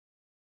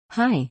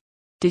Hi.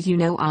 Did you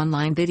know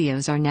online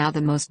videos are now the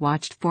most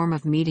watched form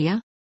of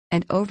media?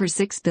 And over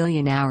 6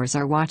 billion hours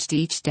are watched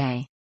each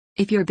day.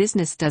 If your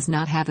business does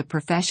not have a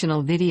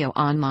professional video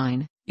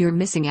online, you're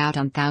missing out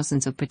on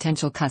thousands of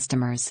potential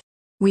customers.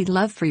 We'd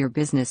love for your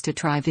business to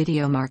try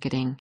video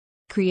marketing.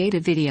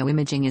 Creative Video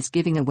Imaging is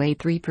giving away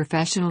 3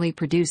 professionally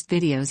produced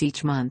videos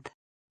each month.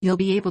 You'll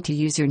be able to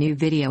use your new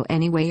video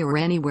anyway or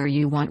anywhere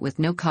you want with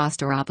no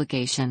cost or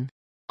obligation.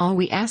 All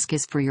we ask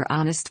is for your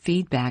honest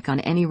feedback on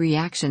any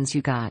reactions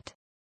you got.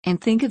 And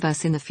think of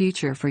us in the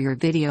future for your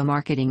video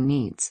marketing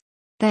needs.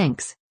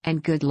 Thanks,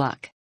 and good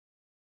luck.